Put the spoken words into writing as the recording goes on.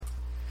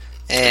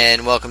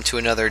And welcome to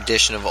another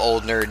edition of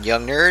Old Nerd,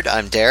 Young Nerd.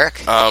 I'm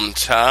Derek. I'm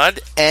Todd.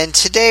 And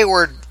today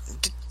we're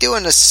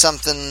doing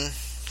something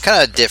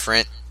kind of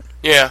different.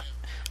 Yeah.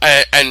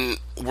 And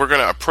we're going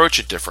to approach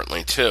it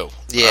differently, too.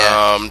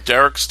 Yeah.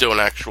 Derek's doing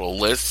an actual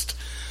list.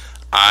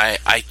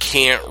 I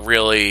can't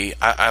really...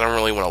 I don't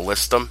really want to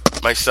list them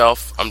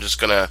myself. I'm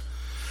kind of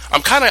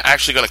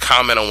actually going to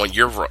comment on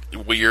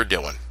what you're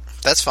doing.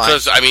 That's fine.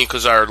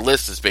 Because our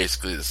list is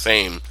basically the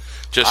same,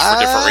 just for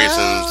different reasons.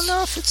 I don't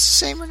know if it's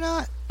the same or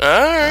not. All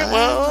right,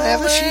 well... I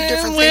have a few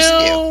different things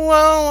to do.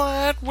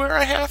 Well, where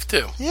I have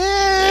to.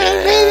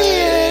 Yeah,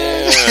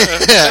 maybe.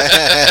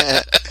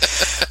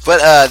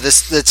 But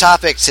the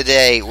topic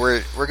today,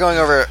 we're going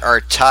over our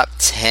top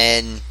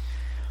 10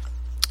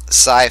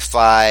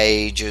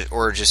 sci-fi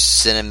or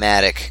just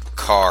cinematic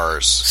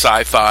cars.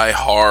 Sci-fi,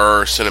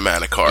 horror,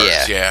 cinematic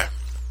cars, yeah.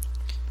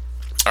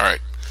 All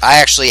right. I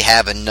actually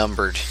have a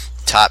numbered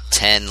top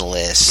 10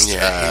 list.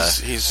 Yeah,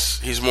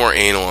 he's more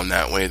anal in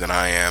that way than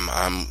I am.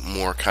 I'm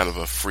more kind of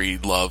a free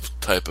love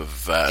type of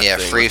thing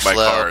free with my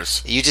flow.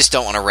 cars. You just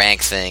don't want to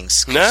rank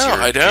things. No,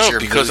 I don't,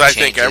 because I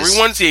think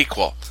everyone's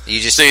equal. You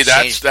just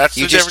that's the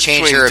difference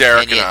between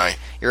Derek and I.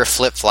 You're a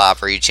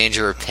flip-flopper. You change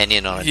your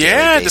opinion on a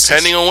daily basis.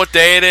 Depending on what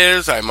day it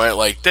is, I might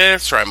like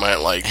this, or I might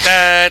like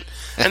that,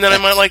 and then I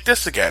might like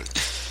this again.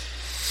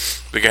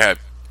 But go ahead.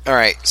 All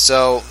right,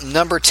 so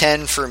number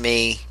 10 for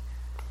me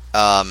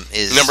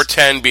is... Number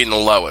 10 being the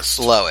lowest.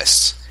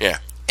 Lowest. Yeah.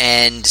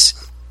 And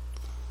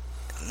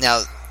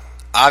now,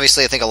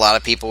 obviously, I think a lot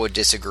of people would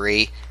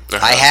disagree.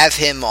 I have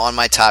him on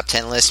my top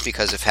 10 list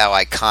because of how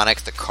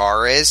iconic the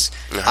car is.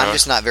 I'm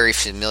just not very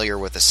familiar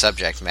with the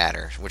subject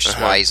matter, which is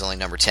why he's only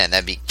number 10.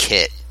 That'd be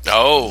KITT.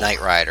 Oh.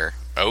 Knight Rider.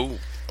 Oh, okay.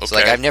 So,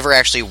 I've never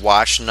actually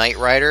watched Knight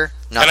Rider.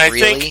 Not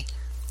really.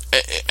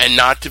 And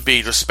not to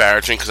be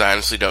disparaging, because I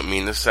honestly don't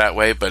mean this that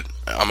way, but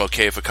I'm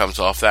okay if it comes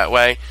off that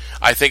way.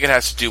 I think it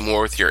has to do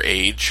more with your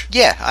age.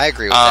 Yeah, I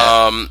agree with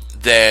that.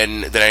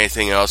 Than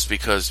anything else,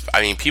 because,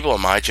 people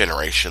in my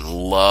generation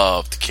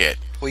loved KITT.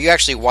 Well, you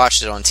actually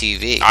watched it on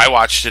TV. I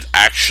watched it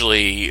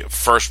actually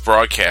first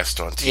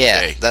broadcast on TV.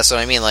 Yeah, that's what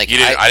I mean. I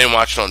didn't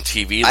watch it on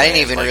TV. I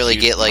didn't even really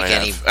get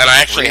any. And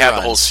I actually reruns. have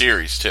the whole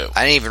series too.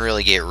 I didn't even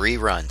really get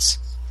reruns.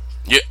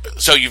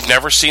 So you've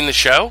never seen the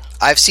show?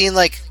 I've seen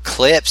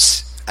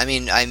clips. I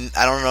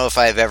don't know if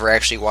I've ever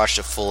actually watched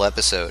a full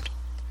episode,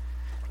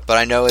 but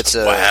I know it's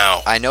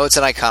I know it's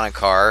an iconic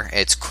car.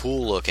 It's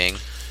cool looking.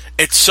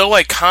 It's so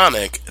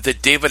iconic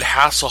that David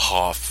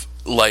Hasselhoff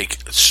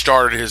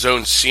started his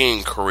own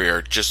singing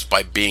career just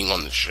by being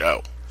on the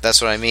show.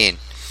 That's what I mean.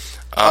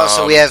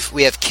 So we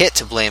have KITT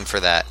to blame for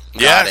that.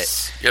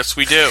 Yes,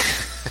 we do.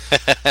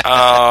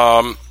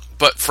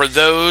 But for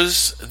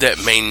those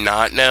that may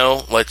not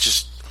know, let's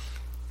just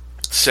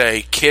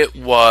say KITT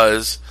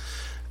was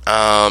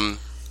a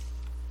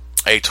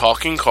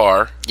talking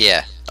car.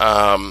 Yeah.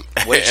 What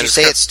did you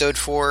say it stood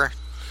for?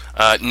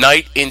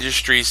 Knight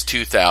Industries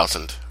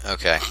 2000.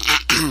 Okay.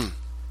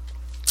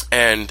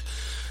 And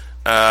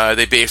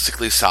they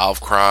basically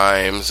solve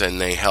crimes and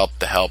they help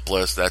the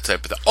helpless, that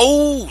type of thing.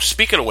 Oh,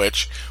 speaking of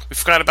which, we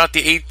forgot about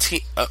the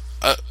A-Team.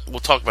 We'll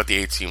talk about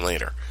the A-Team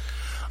later.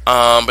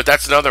 But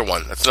that's another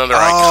one. That's another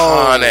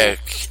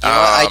iconic.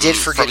 I did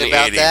forget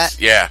about 80s. that.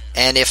 Yeah.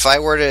 And if I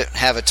were to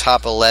have a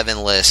top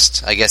 11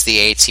 list, I guess the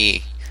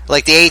A-Team.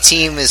 The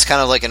A-Team is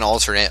kind of like an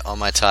alternate on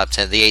my top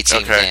 10. The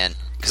A-Team van.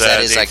 Because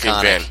that is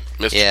iconic. Van.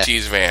 Mr.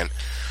 T's van.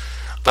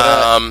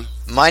 But,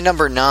 my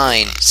number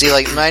 9,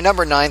 my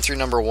number 9 through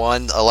number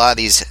 1, a lot of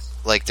these,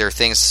 they're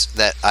things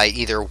that I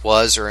either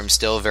was or am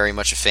still very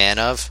much a fan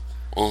of.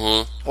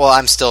 Mm-hmm. Well,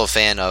 I'm still a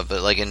fan of,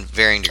 but, in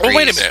varying degrees. Oh,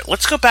 wait a minute.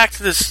 Let's go back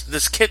to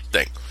this KITT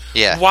thing.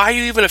 Yeah. Why are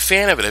you even a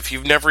fan of it if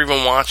you've never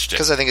even watched it?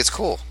 Because I think it's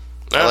cool.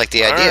 I like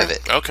the idea of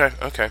it. Okay.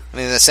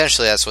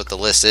 Essentially, that's what the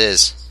list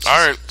is.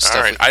 All right.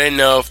 I didn't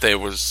know if there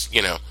was,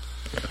 All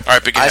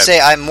right, but go ahead. I say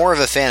I'm more of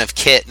a fan of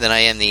KITT than I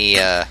am the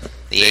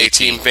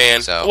A-Team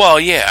van. So. Well,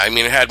 yeah,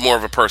 it had more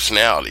of a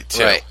personality,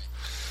 too. Right.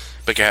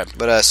 But go ahead.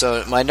 But,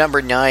 so, my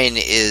number 9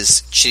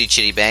 is Chitty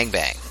Chitty Bang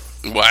Bang.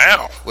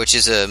 Wow. Which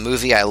is a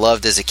movie I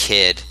loved as a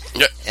kid.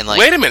 Yeah. And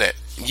wait a minute.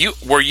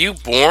 Were you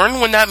born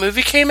when that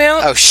movie came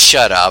out? Oh,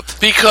 shut up.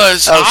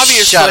 Because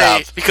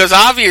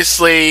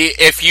obviously,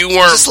 if you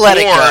weren't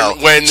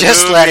born when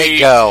the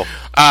movie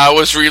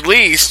was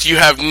released, you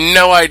have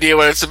no idea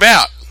what it's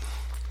about.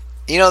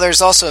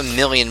 There's also a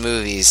million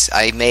movies.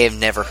 I may have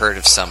never heard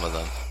of some of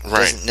them. Right.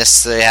 It doesn't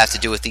necessarily have to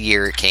do with the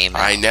year it came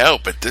out. I know,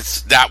 but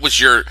that was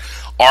your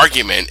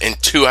argument in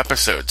 2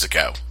 episodes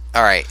ago.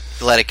 All right,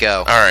 let it go.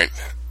 All right,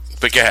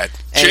 but go ahead.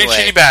 Anyway, Chitty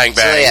Chitty Bang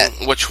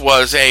Bang, which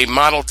was a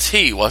Model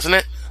T, wasn't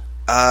it?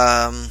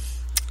 I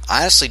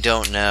honestly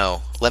don't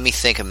know. Let me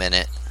think a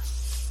minute.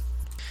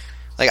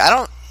 I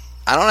don't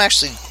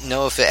actually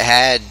know if it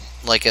had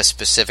a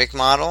specific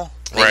model.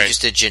 Maybe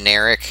just a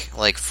generic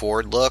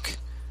Ford look.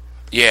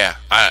 Yeah,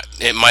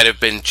 it might have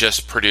been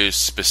just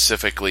produced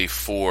specifically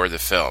for the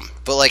film.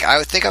 But I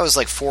would think I was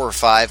 4 or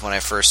 5 when I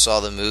first saw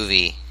the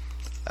movie.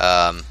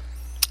 And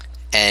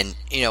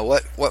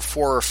what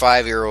 4 or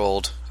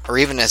 5-year-old or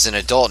even as an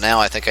adult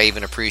now, I think I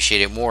even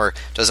appreciate it more.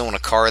 Doesn't want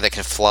a car that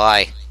can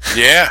fly.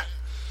 Yeah.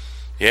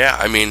 Yeah,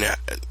 I mean,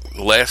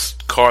 the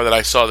last car that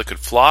I saw that could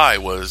fly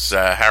was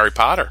Harry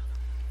Potter.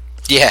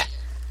 Yeah.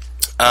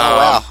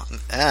 Oh,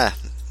 wow.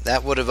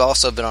 That would have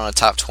also been on a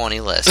top 20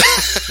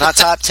 list. Not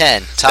top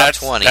 10, top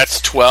 20. That's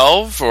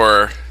 12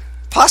 or...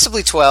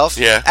 Possibly 12.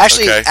 Yeah,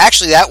 Actually,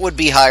 okay. that would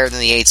be higher than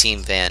the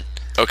A-Team van.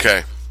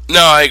 Okay.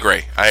 No, I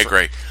agree. All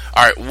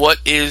right, what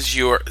is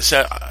your...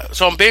 So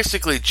I'm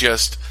basically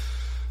just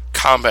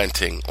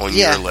commenting on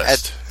your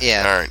list.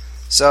 Yeah. All right.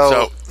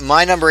 So,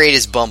 my number 8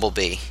 is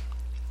Bumblebee.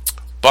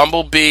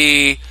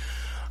 Bumblebee,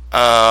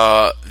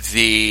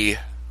 the...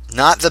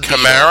 Not the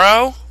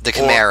Camaro? The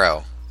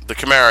Camaro. The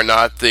Camaro,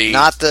 not the...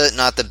 Not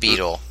the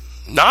Beetle.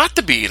 Not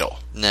the Beetle.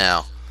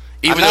 No.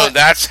 Even though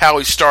that's how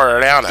he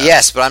started out as.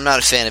 Yes, but I'm not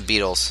a fan of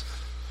Beetles.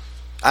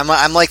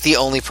 I'm like the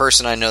only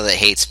person I know that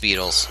hates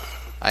Beetles.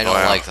 I don't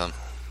like them.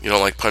 You don't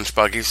like punch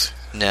buggies?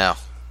 No.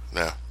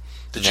 No.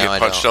 Did you get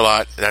punched a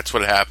lot? That's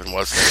what happened,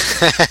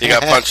 wasn't it? You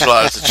got punched a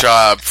lot as a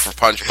child for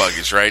punch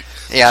buggies, right?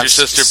 Yeah. Did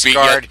your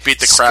sister beat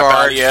the crap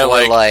out of you?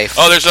 Like, life.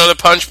 Oh, there's another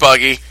punch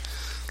buggy.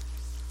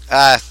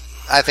 I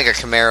think a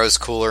Camaro's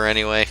cooler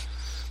anyway.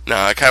 No,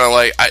 I kind of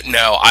like...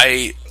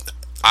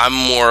 I'm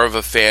more of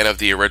a fan of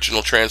the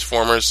original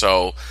Transformers,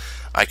 so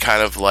I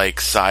kind of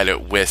like side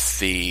it with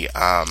the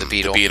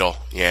Beetle. The Beetle,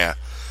 yeah.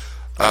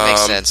 That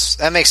makes sense.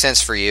 That makes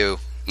sense for you.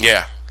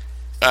 Yeah.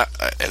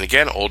 And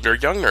again, old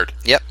nerd, young nerd.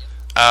 Yep.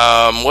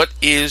 What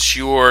is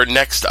your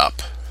next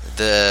up?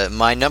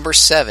 My number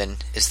 7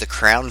 is the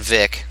Crown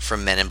Vic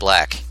from Men in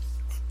Black.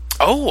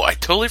 Oh, I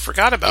totally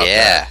forgot about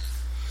that.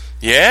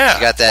 Yeah.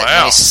 You got that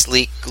nice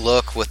sleek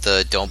look with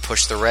the don't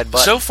push the red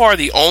button. So far,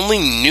 the only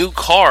new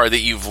car that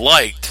you've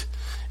liked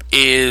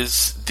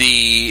is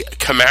the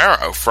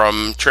Camaro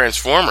from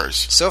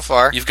Transformers. So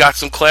far. You've got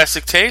some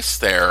classic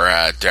taste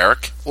there,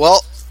 Derek.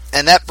 Well,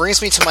 and that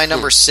brings me to my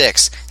number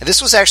 6. And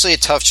this was actually a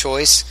tough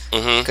choice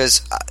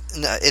because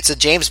it's a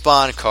James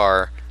Bond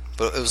car,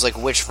 but it was like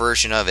which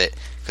version of it?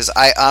 Because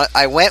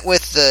I went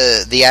with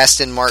the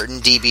Aston Martin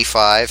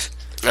DB5,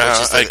 which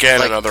is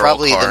again another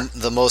probably old car.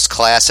 the most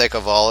classic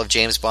of all of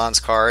James Bond's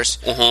cars.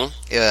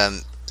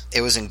 It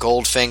was in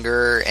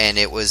Goldfinger, and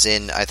it was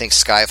in, I think,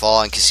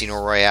 Skyfall and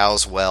Casino Royale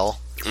as well.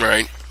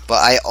 Right. But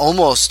I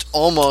almost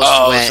went...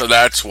 Oh, so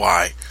that's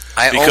why.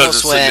 Because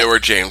it's the newer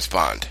James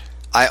Bond.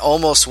 I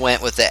almost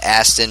went with the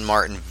Aston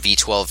Martin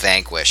V12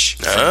 Vanquish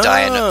from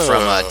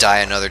Die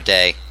Another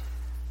Day,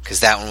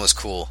 because that one was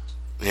cool.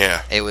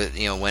 Yeah. It was,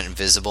 went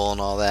invisible and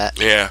all that.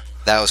 Yeah.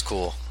 That was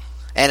cool.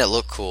 And it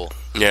looked cool.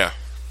 Yeah.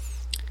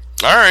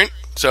 All right.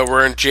 So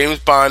we're in James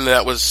Bond.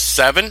 That was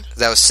 7?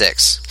 That was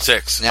 6.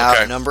 6. Now,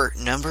 okay. number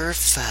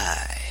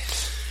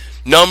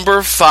 5.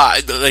 Number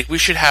 5. Like, we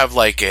should have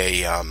like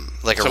a...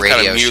 like a some radio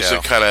kind of music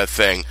show. kind of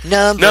thing.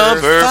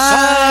 Number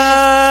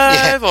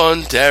 5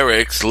 on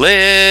Derek's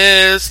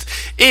list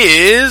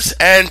is...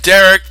 And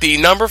Derek, the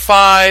number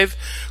 5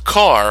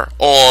 car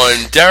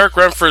on Derek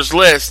Renfre's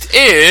list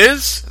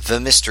is... The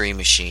Mystery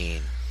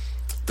Machine.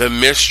 The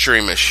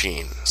Mystery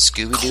Machine.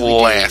 Scooby-Doo.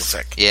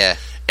 Classic. Yeah.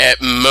 At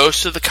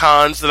most of the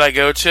cons that I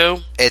go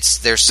to,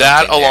 there's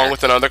that along there.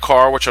 With another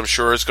car, which I'm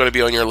sure is going to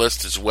be on your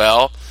list as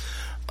well.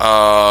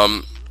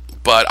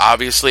 But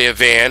obviously a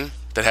van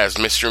that has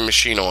Mystery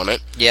Machine on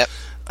it. Yep.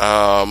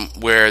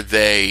 Where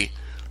they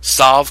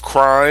solve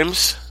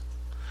crimes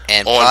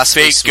and on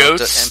fake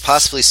goats. And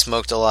possibly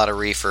smoked a lot of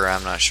reefer,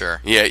 I'm not sure.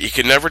 Yeah, you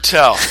can never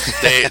tell.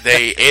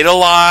 They ate a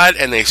lot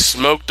and they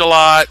smoked a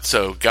lot,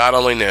 so God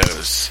only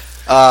knows.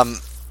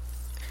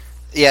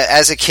 Yeah,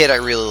 as a kid I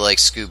really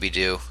liked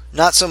Scooby-Doo.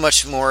 Not so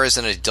much more as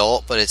an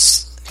adult, but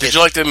Did you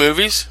like the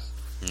movies?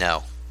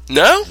 No.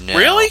 No?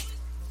 Really?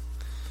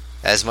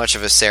 As much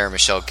of a Sarah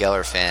Michelle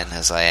Gellar fan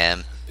as I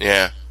am.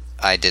 Yeah.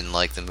 I didn't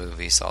like the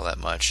movies all that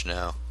much,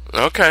 no.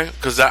 Okay,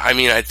 because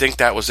I think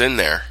that was in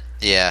there.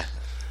 Yeah.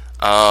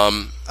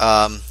 So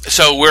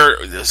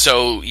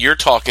you're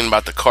talking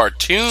about the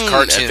cartoon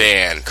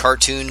van.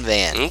 Cartoon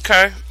van.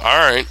 Okay,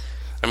 all right.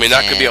 I mean,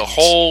 that could be a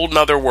whole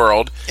nother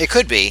world. It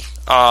could be.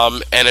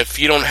 And if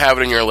you don't have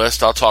it on your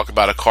list, I'll talk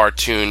about a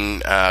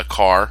cartoon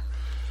car.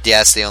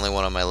 Yeah, it's the only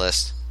one on my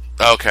list.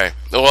 Okay.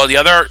 Well,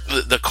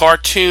 the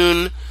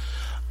cartoon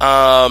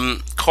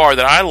car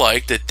that I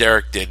liked that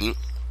Derek didn't,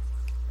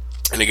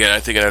 and again, I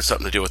think it has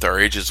something to do with our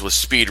ages, was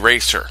Speed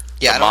Racer.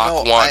 Yeah, I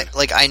don't know. Mach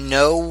 1. I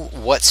know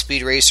what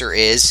Speed Racer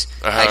is.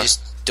 I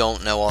just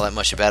don't know all that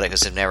much about it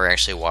because I've never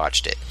actually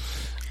watched it.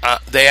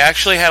 They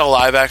actually had a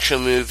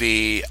live-action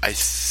movie, I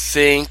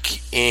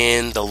think,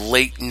 in the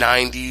late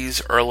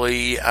 90s,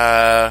 early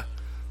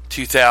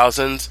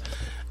 2000s.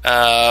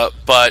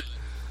 But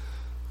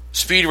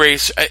Speed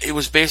Race, it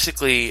was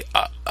basically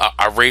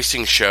a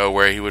racing show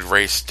where he would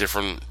race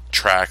different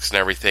tracks and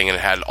everything, and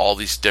it had all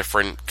these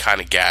different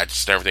kind of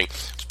gadgets and everything.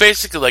 It's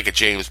basically like a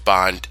James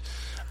Bond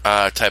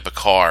type of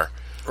car.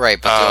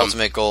 Right, but the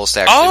ultimate goal is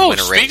to actually win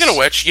a race. Speaking of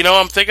which,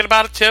 I'm thinking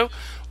about it too,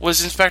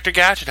 was Inspector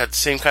Gadget had the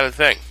same kind of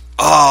thing.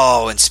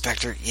 Oh,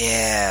 Inspector,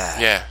 yeah.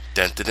 Yeah.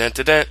 Dent, dent,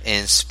 dent, dent.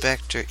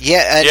 Inspector.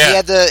 Yeah, and he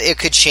had it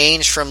could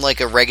change from like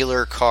a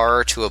regular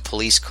car to a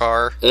police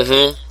car.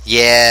 Mm-hmm.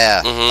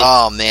 Yeah. Mm-hmm.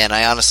 Oh man,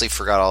 I honestly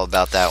forgot all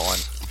about that one.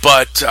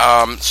 But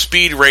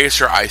Speed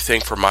Racer, I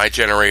think, for my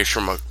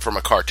generation, from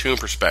a cartoon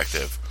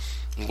perspective,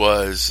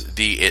 was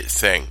the it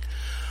thing.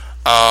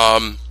 All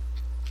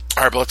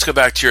right, but let's go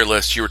back to your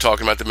list. You were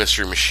talking about the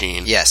Mystery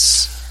Machine.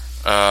 Yes.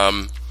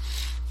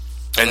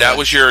 And that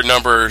was your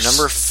number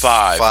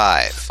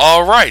 5.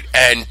 All right,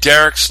 and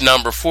Derek's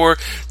number 4.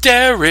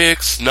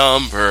 Derek's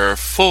number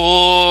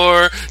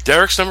 4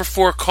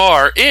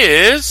 car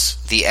is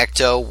the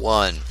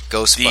Ecto-1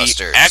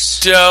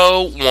 Ghostbusters. The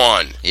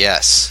Ecto-1.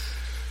 Yes.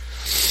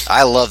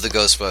 I love the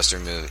Ghostbuster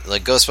movie.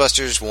 Like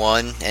Ghostbusters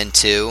 1 and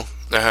 2.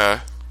 Uh-huh.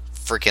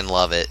 Freaking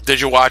love it.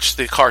 Did you watch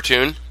the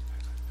cartoon?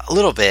 A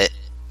little bit.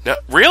 No,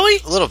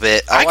 really? A little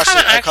bit. I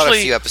caught a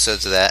few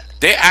episodes of that.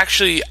 They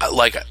actually,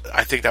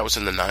 I think that was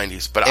in the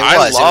 90s, but it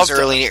was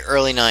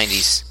early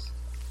 90s.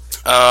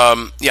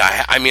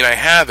 Yeah, I mean, I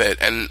have it,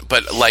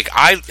 but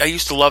I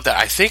used to love that.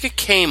 I think it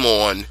came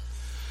on,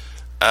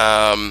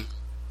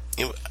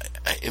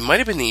 it might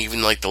have been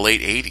even like the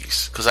late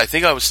 80s, because I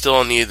think I was still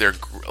in either,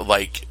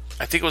 I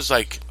think it was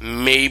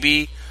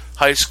maybe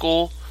high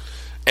school,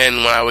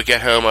 and when I would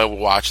get home, I would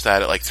watch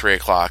that at 3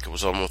 o'clock. It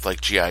was on with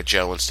G.I.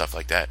 Joe and stuff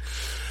like that.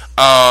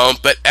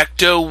 But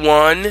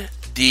Ecto-1,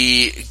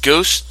 the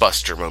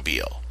Ghostbuster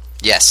Mobile.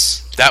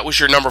 Yes. That was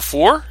your number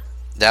 4?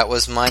 That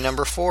was my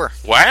number 4.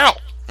 Wow.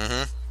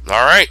 Mm-hmm.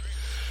 All right.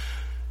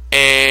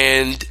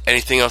 And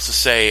anything else to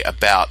say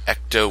about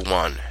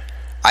Ecto-1?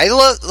 I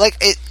love,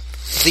 it.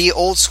 The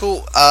old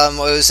school, it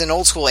was an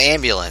old school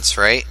ambulance,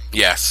 right?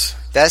 Yes.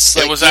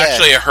 It was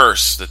actually a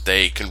hearse that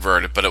they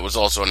converted, but it was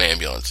also an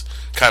ambulance.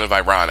 Kind of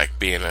ironic,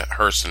 being a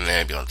hearse and an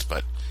ambulance,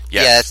 but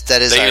yes. Yeah,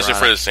 that is They ironic. use it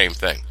for the same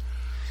thing.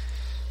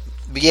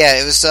 But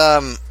yeah, it was,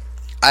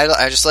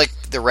 I just like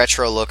the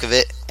retro look of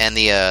it, and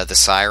the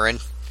siren.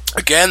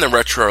 Again, the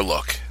retro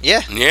look.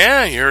 Yeah.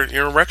 Yeah, you're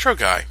a retro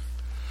guy.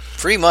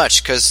 Pretty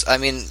much, because, I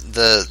mean,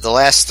 the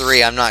last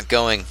 3, I'm not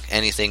going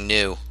anything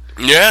new.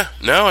 Yeah,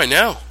 no, I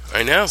know.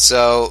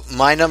 So,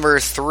 my number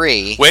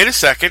 3... Wait a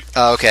second.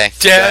 Oh, okay.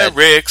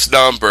 Derek's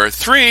number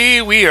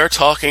 3. We are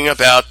talking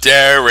about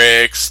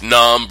Derek's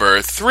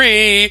number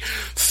 3.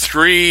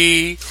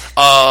 3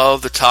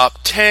 of the top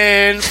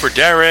 10 for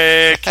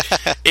Derek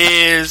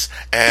is...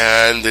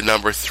 And the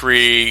number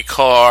 3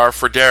 car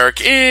for Derek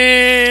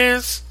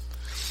is...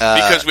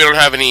 because we don't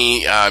have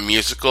any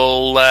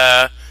musical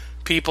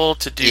people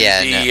to do we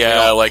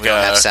don't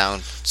have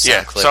sound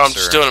clips. So I'm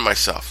just doing it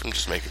myself. I'm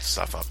just making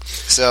stuff up.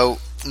 So...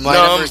 My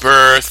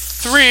number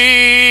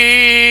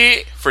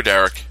 3 for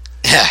Derek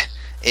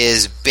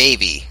is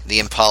Baby, the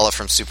Impala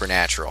from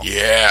Supernatural.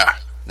 Yeah.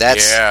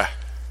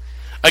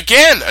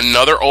 Again,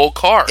 another old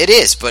car. It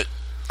is, but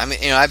I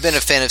mean, I've been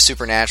a fan of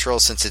Supernatural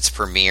since its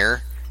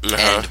premiere,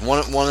 and one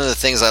of the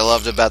things I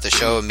loved about the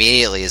show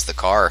immediately is the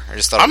car. I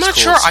just thought I'm it was not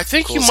cool sure. I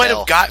think you might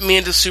have gotten me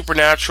into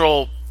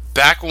Supernatural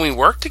back when we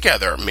worked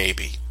together,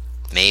 maybe.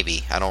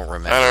 Maybe. I don't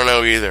remember. I don't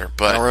know either,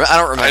 but I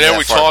don't remember. I know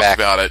we talked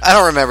about it. I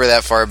don't remember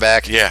that far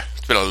back. Yeah.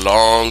 It's been a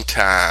long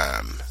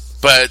time.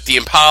 But the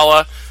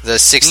Impala... I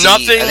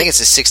think it's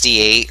a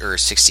 68 or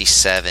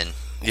 67.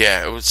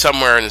 Yeah, it was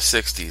somewhere in the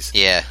 60s.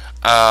 Yeah.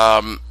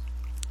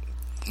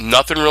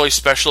 Nothing really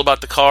special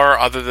about the car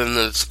other than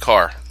it's a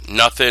car.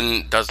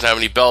 Nothing, doesn't have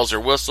any bells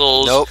or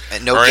whistles. Nope.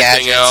 No or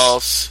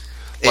gadgets.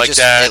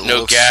 Anything else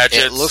no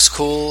gadgets. It looks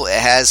cool. It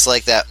has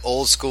that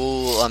old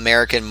school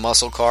American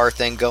muscle car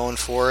thing going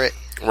for it.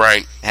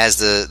 Right. It has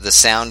the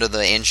sound of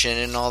the engine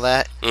and all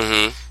that.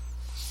 Mm-hmm.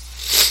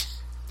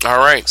 All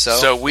right,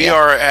 so we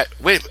are at...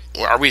 Wait,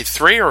 are we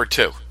 3 or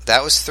 2?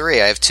 That was 3.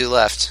 I have 2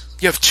 left.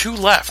 You have 2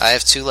 left? I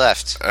have 2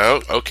 left.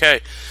 Oh, okay.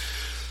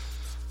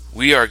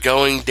 We are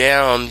going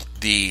down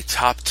the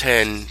top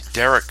 10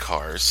 Derek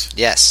cars.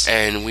 Yes.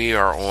 And we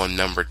are on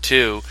number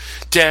 2.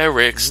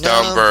 Derek's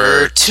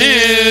number 2.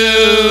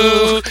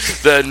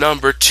 The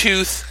number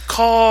 2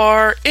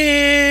 car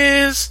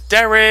is...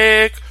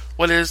 Derek,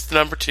 what is the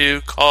number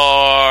 2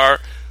 car?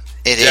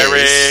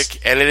 Derek,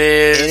 and it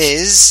is... It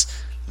is...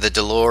 The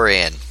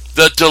DeLorean.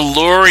 The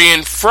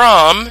DeLorean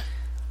from...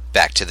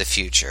 Back to the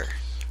Future.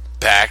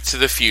 Back to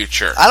the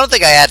Future. I don't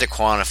think I had to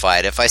quantify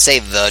it. If I say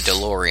the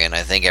DeLorean,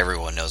 I think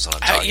everyone knows what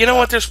I'm talking about. You know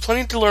what? There's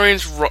plenty of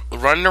DeLoreans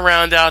running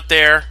around out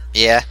there.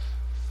 Yeah?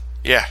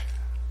 Yeah.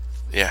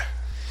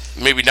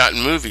 Maybe not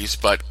in movies,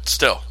 but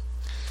still.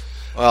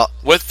 Well...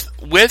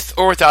 With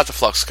or without the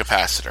flux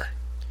capacitor.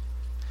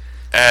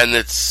 And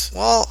its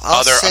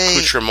other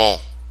accoutrement.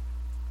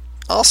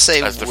 I'll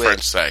say... As the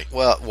French say.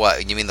 Well,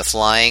 what? You mean the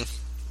flying?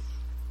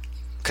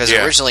 Because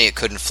originally it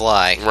couldn't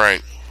fly.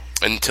 Right.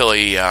 Until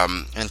he...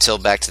 Until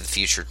Back to the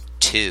Future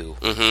 2.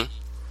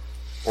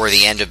 Mm-hmm. Or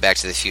the end of Back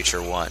to the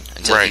Future 1.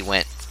 Until he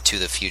went to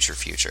the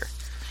future.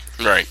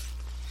 Right.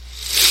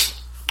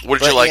 What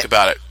did you like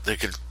about it? They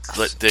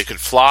could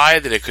fly,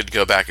 that it could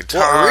go back in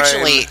time. Well,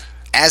 originally,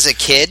 as a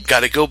kid...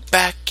 Gotta go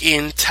back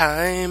in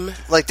time.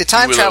 The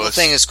time travel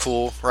thing is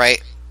cool,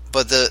 right?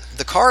 But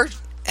the car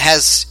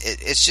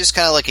it's just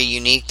kind of like a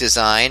unique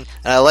design,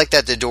 and I like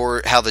that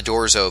how the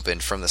doors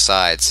opened from the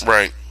sides.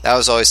 Right. That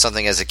was always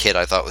something as a kid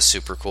I thought was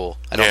super cool.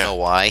 I don't know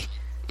why.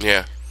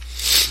 Yeah.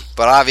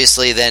 But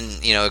obviously, then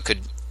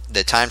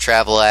the time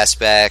travel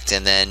aspect,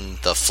 and then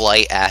the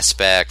flight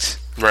aspect.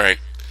 Right.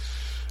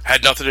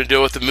 Had nothing to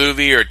do with the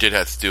movie, or did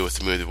have to do with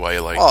the movie? Why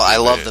you like? Oh, I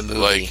love the movie.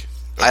 Okay.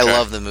 I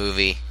love the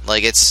movie.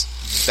 Like, it's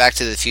Back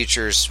to the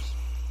Future's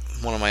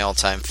one of my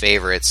all-time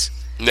favorites.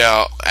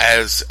 Now,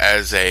 as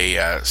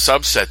a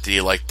subset, do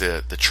you like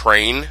the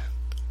train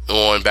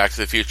on Back to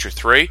the Future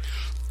 3?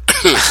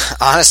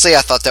 Honestly,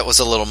 I thought that was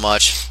a little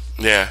much.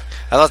 Yeah.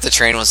 I thought the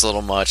train was a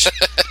little much.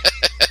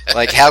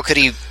 Like, how could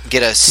he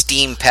get a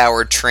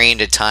steam-powered train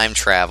to time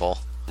travel?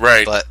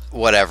 Right. But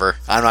whatever.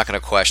 I'm not going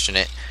to question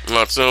it.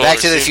 No, it's no Back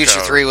to the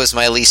Future 3 was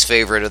my least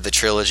favorite of the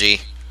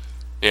trilogy.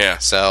 Yeah.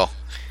 So.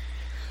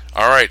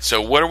 All right.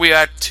 So what are we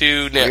at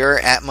to now? We're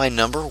at my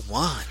number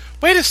 1.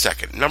 Wait a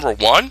second. Number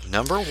 1?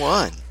 Number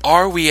 1.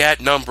 Are we at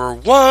number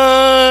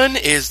 1?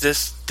 Is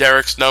this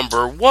Derek's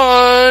number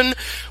 1?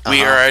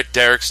 We are at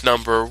Derek's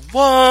number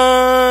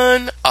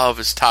 1 of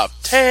his top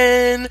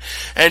 10.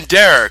 And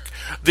Derek,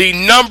 the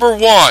number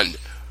 1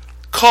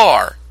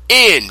 car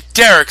in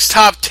Derek's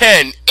top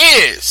 10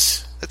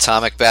 is...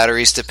 Atomic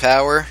batteries to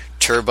power,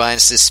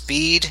 turbines to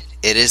speed.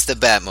 It is the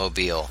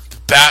Batmobile.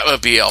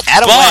 Batmobile.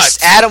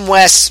 Adam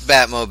West's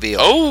Batmobile.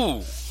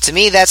 Oh. To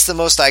me, that's the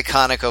most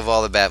iconic of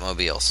all the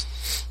Batmobiles.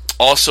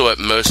 Also at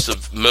most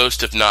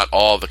if not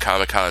all the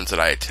Comic-Cons that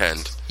I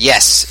attend.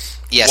 Yes.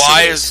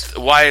 Why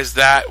is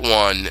that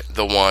one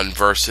the one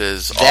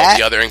versus all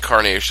the other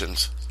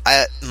incarnations?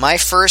 My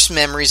first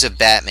memories of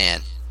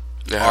Batman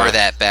are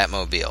that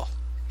Batmobile.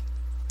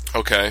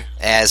 Okay.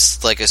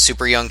 As like a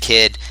super young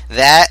kid,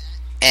 that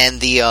and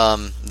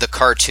the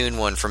cartoon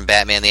one from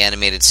Batman the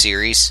Animated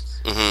Series.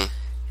 Mm-hmm.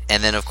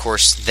 And then, of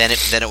course, then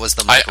it was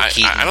the Michael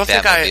Keaton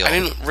Batmobile. I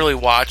didn't really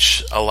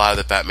watch a lot of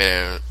the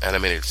Batman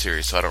Animated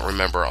Series, so I don't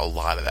remember a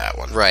lot of that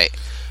one. Right.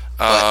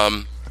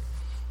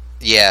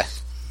 Yeah,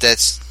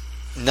 that's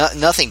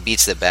nothing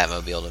beats the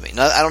Batmobile to me.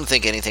 I don't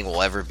think anything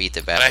will ever beat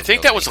the Batmobile. And I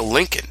think that was a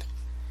Lincoln.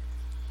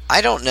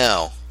 I don't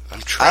know.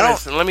 I'm trying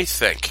to let me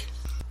think.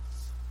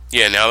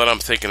 Yeah, now that I'm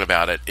thinking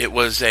about it, it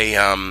was a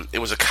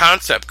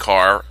concept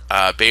car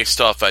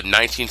based off a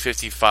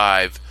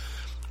 1955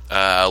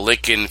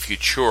 Lincoln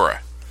Futura.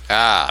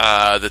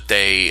 That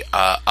they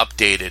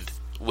updated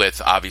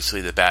with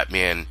obviously the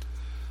Batman,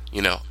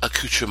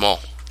 accoutrement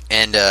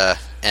and an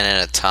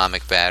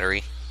atomic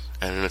battery,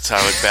 and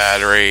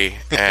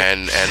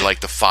like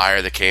the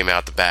fire that came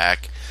out the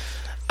back.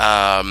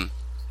 But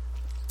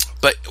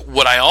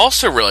what I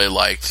also really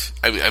liked,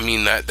 I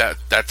mean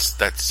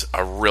that's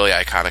a really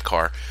iconic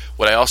car.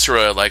 What I also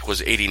really liked was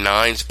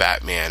 '89's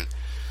Batman.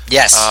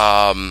 Yes.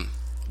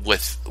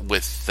 With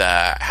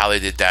how they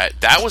did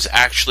that. That was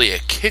actually a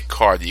kit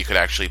car that you could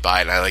actually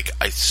buy, and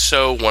I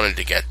so wanted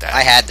to get that.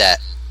 I had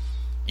that.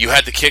 You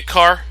had the kit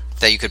car?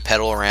 That you could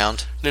pedal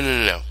around?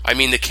 No. I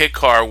mean the kit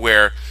car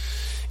where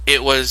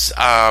it was,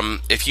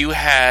 if you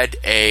had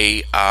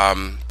a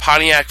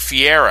Pontiac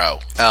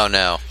Fiero... Oh,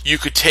 no. You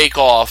could take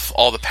off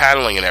all the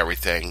paneling and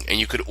everything, and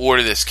you could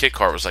order this kit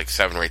car. It was like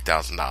 $7,000 or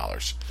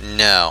 $8,000.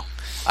 No.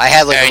 I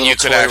had like a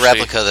little toy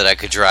replica that I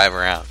could drive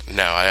around.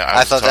 No,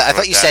 I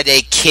thought you said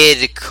a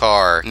kid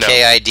car, no,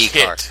 KID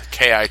car,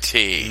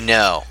 KIT.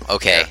 No,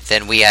 okay, yeah.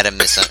 Then we had a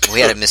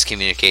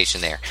miscommunication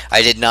there.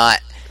 I did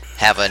not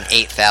have an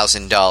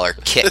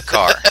 $8,000 kit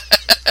car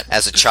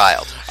as a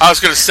child. I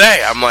was going to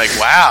say, I'm like,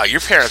 wow,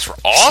 your parents were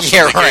awesome.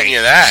 Yeah, right. Getting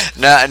you that.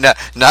 No,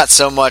 not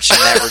so much in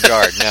that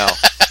regard. No.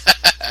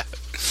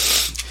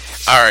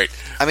 All right.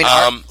 I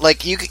mean,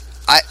 like you.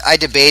 I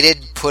debated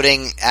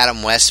putting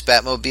Adam West's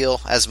Batmobile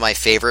as my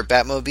favorite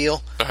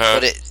Batmobile,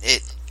 but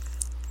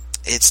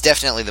it's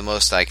definitely the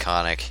most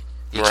iconic.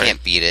 You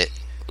can't beat it.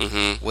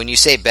 Mm-hmm. When you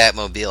say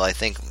Batmobile, I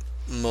think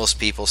most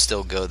people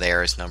still go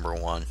there as number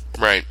 1.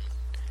 Right.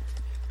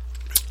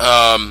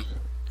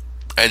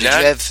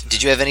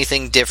 Did you have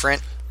anything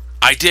different?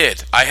 I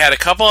did. I had a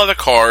couple other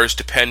cars,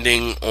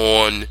 depending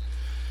on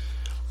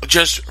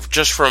just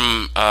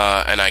from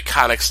an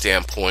iconic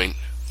standpoint.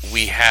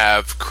 We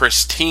have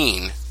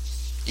Christine.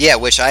 Yeah,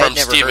 which I had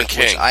never Stephen heard.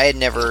 King, which I had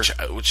never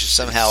which is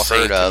somehow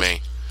heard of.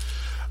 Me.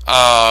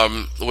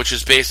 Which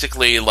is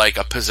basically like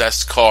a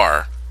possessed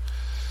car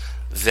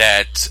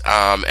that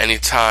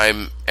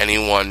anytime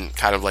anyone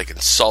kind of like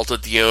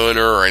insulted the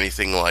owner or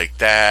anything like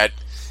that,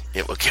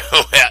 it would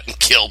go out and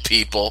kill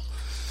people.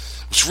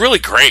 It was really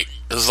great.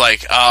 It was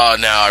like, oh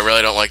no, I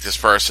really don't like this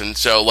person.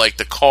 So like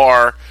the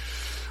car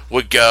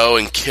would go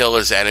and kill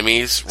his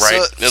enemies,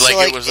 right?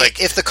 It was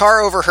like if the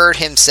car overheard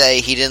him say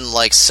he didn't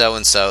like so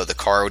and so, the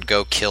car would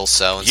go kill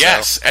so and so.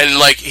 Yes, and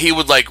like he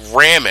would like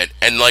ram it,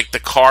 and like the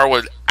car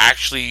would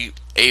actually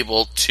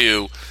able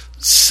to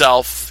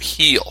self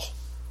heal.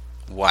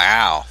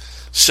 Wow.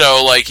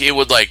 So like it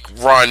would like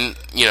run,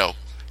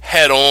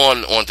 head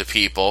on onto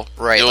people.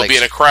 Right. It would be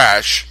in a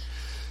crash,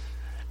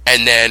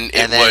 and then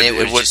it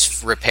would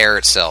just repair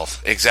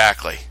itself.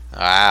 Exactly.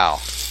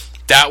 Wow.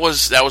 That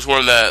was one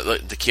of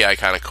the key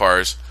iconic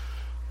cars.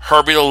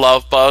 Herbie the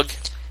Love Bug.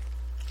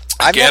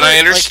 Again, I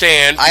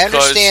understand. I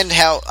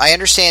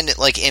understand it,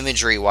 like,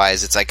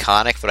 imagery-wise, it's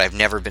iconic, but I've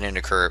never been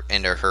into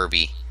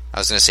Herbie. I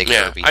was going to say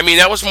Kirby. I mean,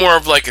 that was more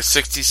of like a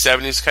 60s,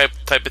 70s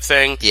type of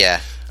thing.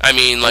 Yeah. I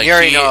mean, like... You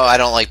already know I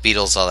don't like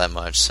Beatles all that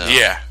much, so...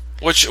 Yeah.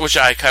 Which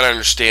I kind of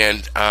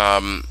understand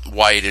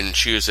why he didn't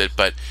choose it,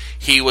 but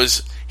he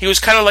was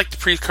kind of like the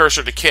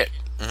precursor to Kit.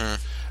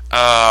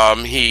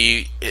 Mm-hmm.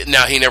 He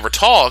never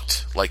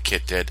talked like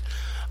Kit did,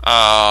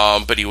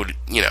 but he would,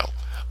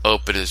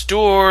 open his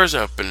doors,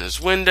 open his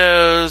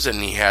windows,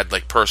 and he had,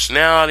 like,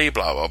 personality,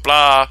 blah, blah,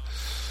 blah.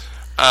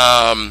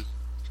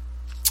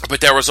 But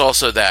there was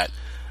also that.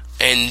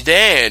 And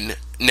then,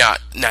 now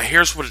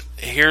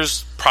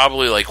here's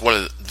probably, like, one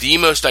of the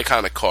most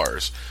iconic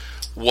cars,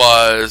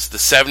 was the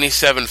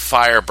 77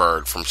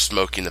 Firebird from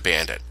Smokey and the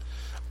Bandit.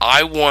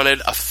 I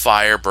wanted a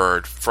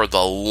Firebird for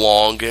the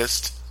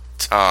longest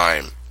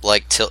time.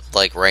 Like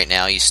right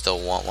now, you still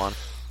want one?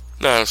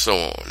 No, I still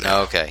want one.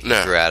 No, okay.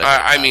 No,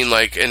 I mean,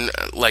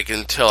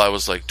 until I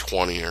was like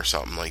 20 or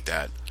something like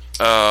that.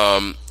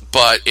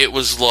 But it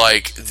was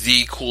like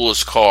the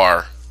coolest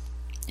car,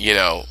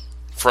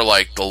 for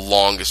like the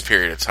longest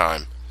period of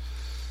time.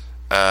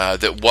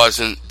 That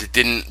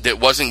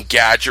wasn't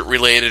gadget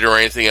related or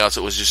anything else.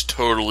 It was just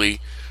totally,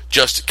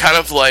 just kind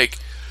of like,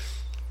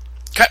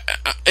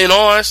 in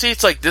all honesty,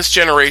 it's like this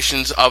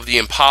generation's of the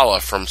Impala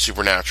from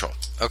Supernatural.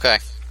 Okay.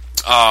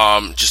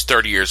 Just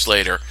 30 years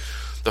later.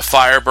 The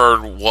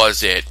Firebird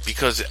was it,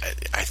 because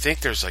I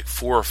think there's like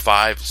 4 or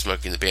 5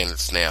 Smokey and the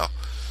Bandits now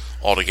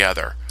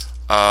altogether,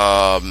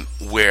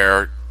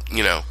 where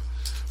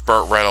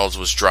Burt Reynolds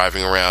was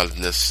driving around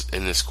in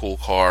this cool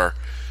car.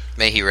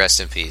 May he rest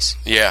in peace.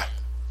 Yeah,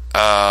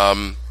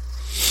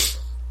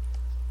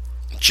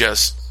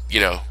 just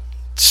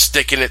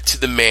sticking it to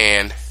the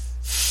man.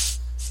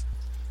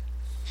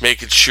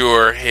 Making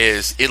sure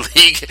his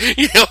illegal...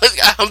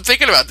 I'm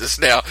thinking about this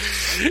now.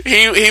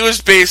 He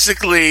was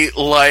basically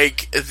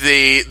like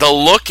the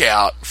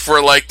lookout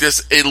for like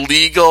this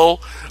illegal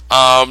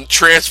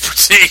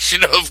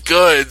transportation of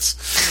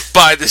goods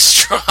by this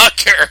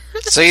trucker.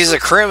 So he's a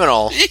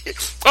criminal.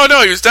 Oh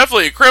no, he was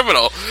definitely a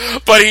criminal.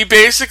 But he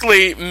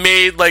basically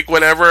made, like,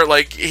 whenever,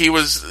 like, he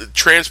was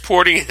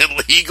transporting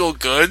illegal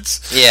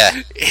goods,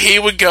 yeah, he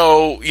would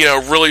go,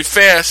 really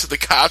fast, so the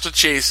cops would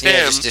chase him.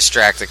 Just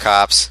distract the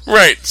cops.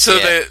 Right. So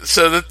that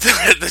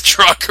the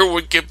trucker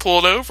would get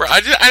pulled over.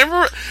 I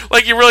remember,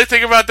 like, you really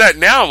think about that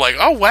now. I'm like,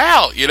 oh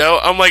wow,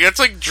 I'm like, that's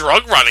like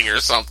drug running or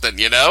something,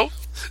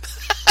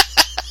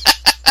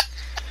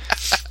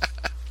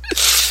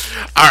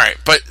 All right,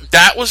 but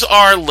that was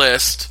our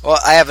list. Well,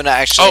 I have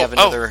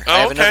another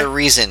okay.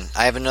 reason.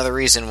 I have another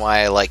reason why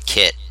I like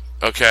Kit.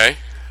 Okay.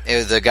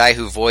 The guy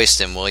who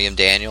voiced him, William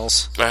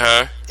Daniels,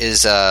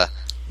 is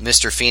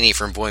Mr. Feeney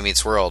from Boy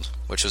Meets World,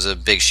 which was a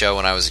big show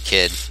when I was a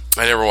kid.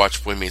 I never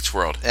watched Boy Meets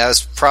World. That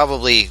was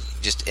probably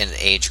just an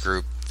age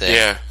group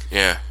thing.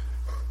 Yeah.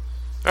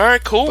 All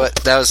right, cool. But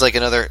that was like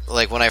another,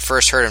 like, when I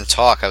first heard him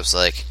talk, I was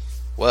like,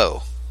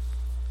 whoa,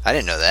 I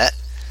didn't know that.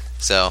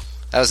 So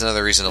that was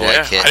another reason to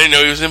like Kit. I didn't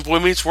know he was in Boy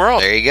Meets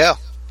World. There you go.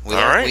 All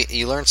right.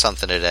 You learned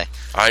something today.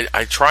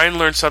 I try and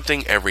learn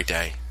something every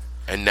day,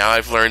 and now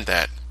I've learned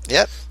that.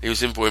 Yep. He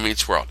was in Boy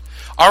Meets World.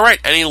 All right.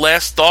 Any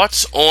last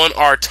thoughts on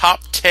our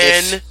top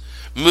 10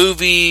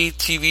 movie,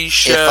 TV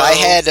show?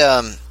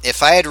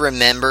 If I had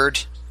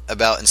remembered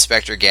about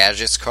Inspector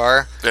Gadget's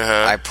car,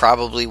 I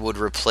probably would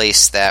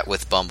replace that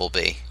with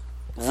Bumblebee.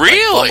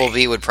 Really? Like,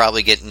 Bumblebee would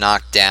probably get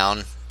knocked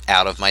down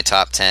out of my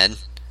top 10.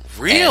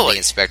 Really? And the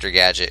Inspector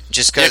Gadget.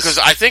 Just because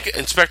I think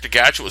Inspector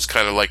Gadget was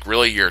kind of like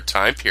really your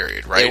time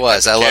period, right? It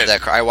was. I love that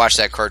car. I watched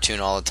that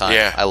cartoon all the time.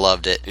 Yeah. I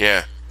loved it.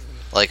 Yeah.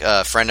 Like,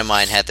 a friend of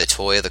mine had the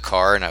toy of the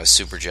car, and I was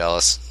super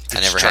jealous.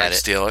 I never had it. Did you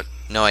steal it?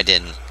 No, I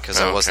didn't, because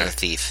I wasn't a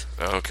thief.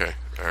 Oh, okay.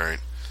 All right.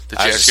 Did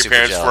you ask your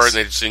parents for it, and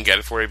they just didn't get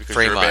it for you because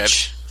you were bad?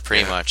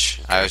 Pretty much.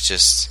 Okay. I was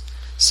just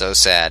so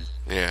sad.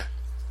 Yeah.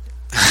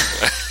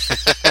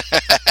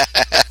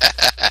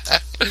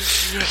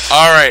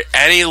 All right.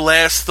 Any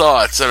last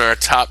thoughts on our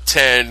top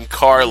 10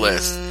 car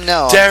list?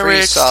 No.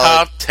 Derek's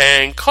top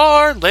 10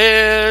 car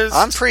list.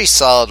 I'm pretty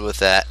solid with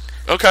that.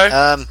 Okay.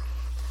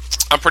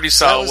 I'm pretty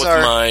solid with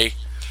my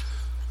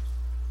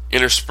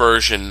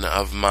interspersion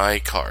of my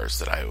cars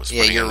that I was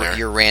putting in there.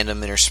 Your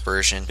random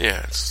interspersion.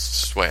 Yeah, it's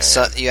swag.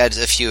 So you had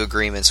a few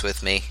agreements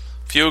with me.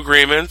 Few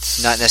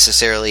agreements. Not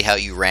necessarily how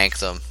you rank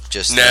them.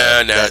 Just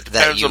no. It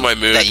depends on my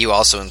mood. That you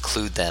also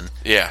include them.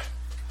 Yeah.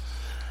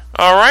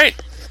 All right.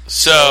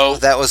 So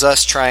that was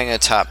us trying a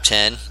top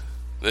 10.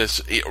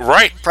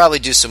 Right. Probably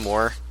do some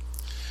more.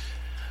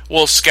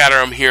 We'll scatter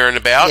them here and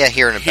about. Yeah,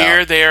 here and about.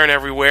 Here, there, and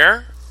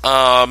everywhere.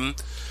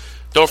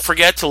 Don't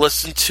forget to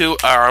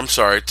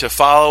to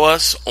follow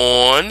us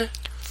on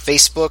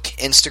Facebook,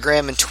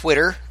 Instagram, and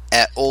Twitter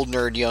at Old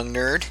Nerd Young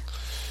Nerd.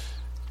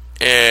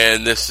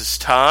 And this is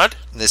Todd.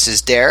 This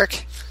is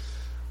Derek.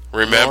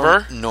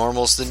 Remember,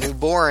 normal's the new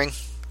boring.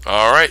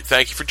 All right.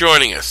 Thank you for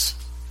joining us.